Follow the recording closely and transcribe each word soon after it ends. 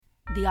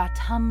The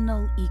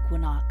autumnal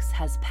equinox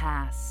has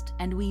passed,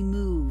 and we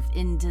move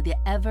into the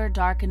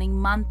ever-darkening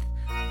month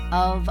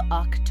of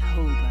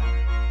October.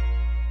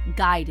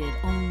 Guided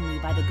only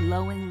by the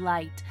glowing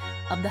light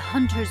of the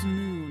hunter's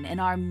moon and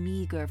our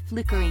meager,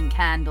 flickering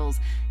candles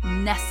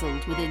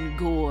nestled within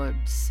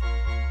gourds,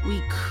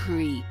 we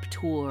creep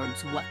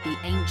towards what the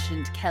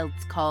ancient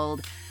Celts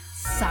called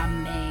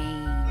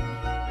Samhain,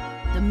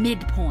 the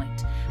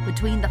midpoint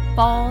between the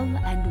fall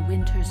and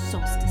winter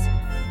solstices,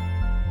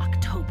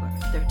 October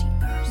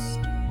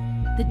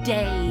 31st, the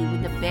day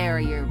when the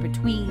barrier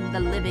between the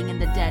living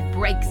and the dead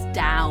breaks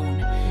down,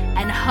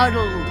 and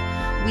huddled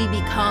we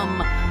become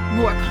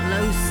more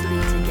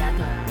closely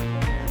together,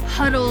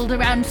 huddled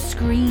around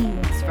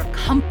screens for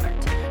comfort,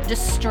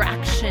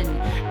 distraction,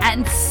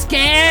 and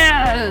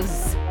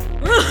scares.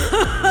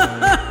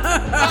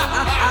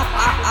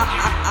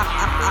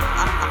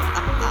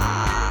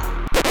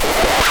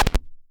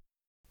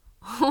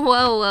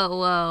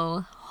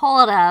 Whoa.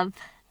 Hold up.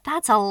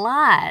 That's a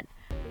lot.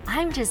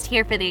 I'm just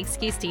here for the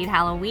excuse to eat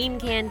Halloween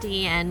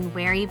candy and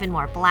wear even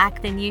more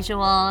black than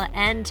usual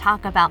and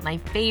talk about my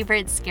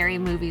favorite scary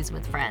movies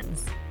with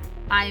friends.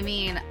 I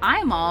mean,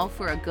 I'm all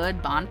for a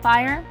good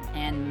bonfire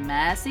and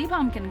messy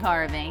pumpkin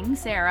carving,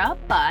 Sarah,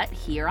 but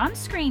here on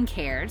Screen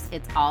Cares,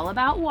 it's all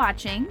about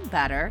watching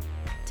better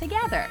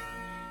together.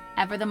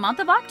 And for the month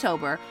of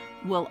October,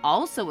 we'll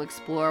also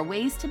explore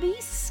ways to be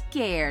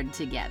scared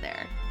together.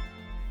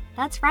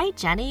 That's right,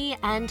 Jenny,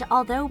 and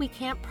although we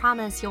can't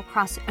promise you'll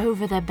cross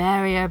over the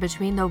barrier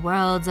between the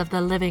worlds of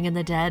the living and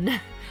the dead,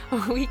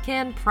 we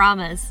can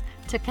promise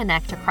to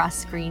connect across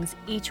screens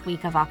each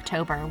week of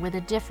October with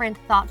a different,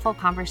 thoughtful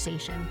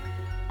conversation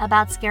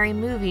about scary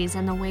movies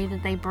and the way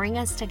that they bring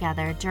us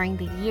together during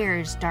the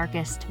year's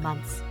darkest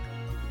months.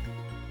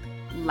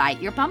 Light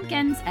your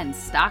pumpkins and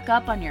stock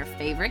up on your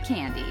favorite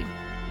candy.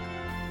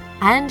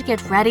 And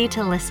get ready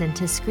to listen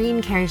to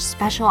Screen Care's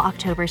special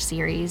October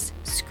series,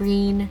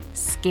 Screen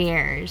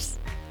Scares.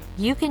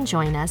 You can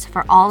join us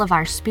for all of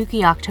our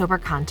spooky October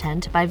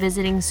content by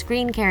visiting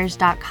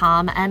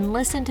screencares.com and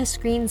listen to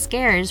Screen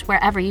Scares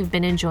wherever you've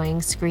been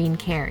enjoying Screen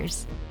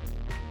Cares.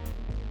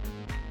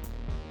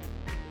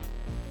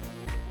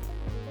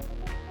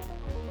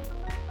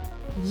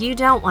 You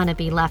don't want to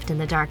be left in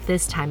the dark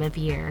this time of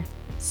year,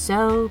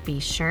 so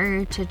be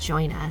sure to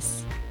join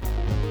us.